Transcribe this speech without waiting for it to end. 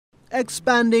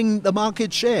expanding the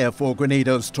market share for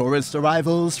Grenada's tourist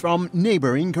arrivals from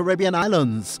neighboring Caribbean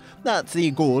islands. That's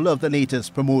the goal of the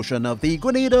latest promotion of the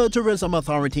Grenada Tourism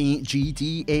Authority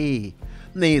GTA.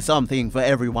 The Something for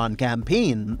Everyone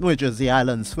campaign, which is the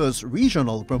island's first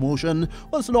regional promotion,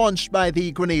 was launched by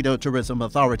the Grenada Tourism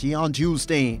Authority on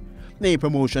Tuesday. The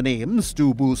promotion aims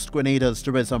to boost Grenada's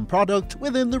tourism product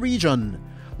within the region.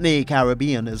 The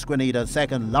Caribbean is Grenada's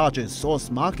second largest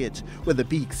source market, with the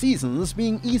peak seasons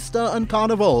being Easter and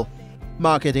Carnival.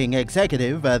 Marketing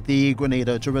executive at the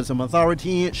Grenada Tourism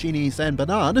Authority, Shini Saint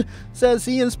Bernard, says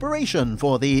the inspiration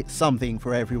for the Something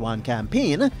for Everyone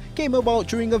campaign came about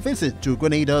during a visit to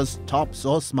Grenada's top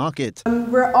source market.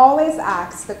 We're always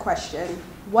asked the question,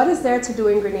 what is there to do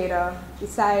in Grenada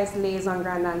besides lays on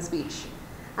Grandlands Beach?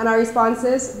 And our response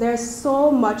is, there's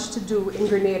so much to do in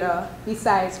Grenada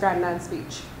besides Grandlands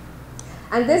Beach.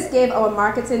 And this gave our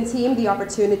marketing team the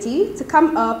opportunity to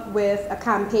come up with a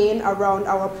campaign around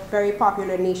our very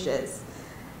popular niches,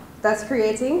 thus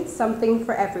creating Something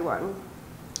for Everyone.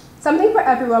 Something for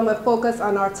Everyone will focus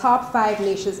on our top 5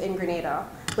 niches in Grenada,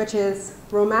 which is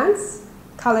romance,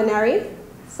 culinary,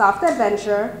 soft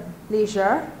adventure,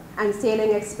 leisure, and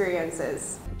sailing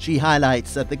experiences. She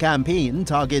highlights that the campaign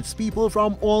targets people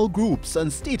from all groups and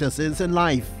statuses in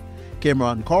life.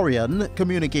 Kimran Corian,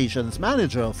 communications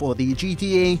manager for the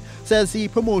GTA, says the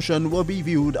promotion will be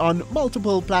viewed on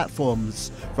multiple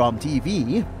platforms, from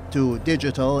TV to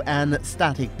digital and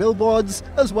static billboards,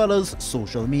 as well as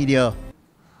social media.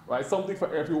 Right, Something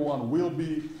for Everyone will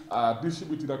be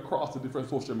distributed across the different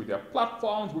social media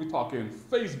platforms. We're talking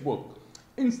Facebook,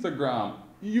 Instagram,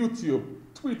 YouTube,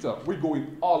 Twitter. We're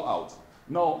going all out.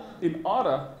 Now, in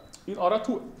order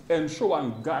to ensure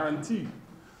and guarantee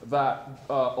that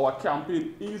our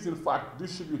campaign is in fact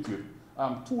distributed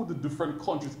to the different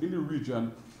countries in the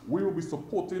region, we will be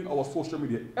supporting our social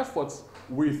media efforts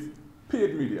with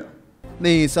paid media.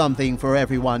 The Something for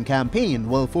Everyone campaign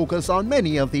will focus on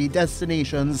many of the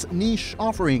destination's niche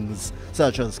offerings,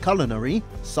 such as culinary,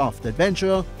 soft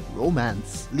adventure,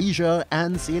 romance, leisure,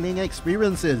 and sailing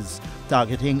experiences,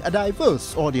 targeting a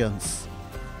diverse audience.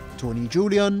 Tony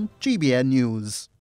Julian, GBN News.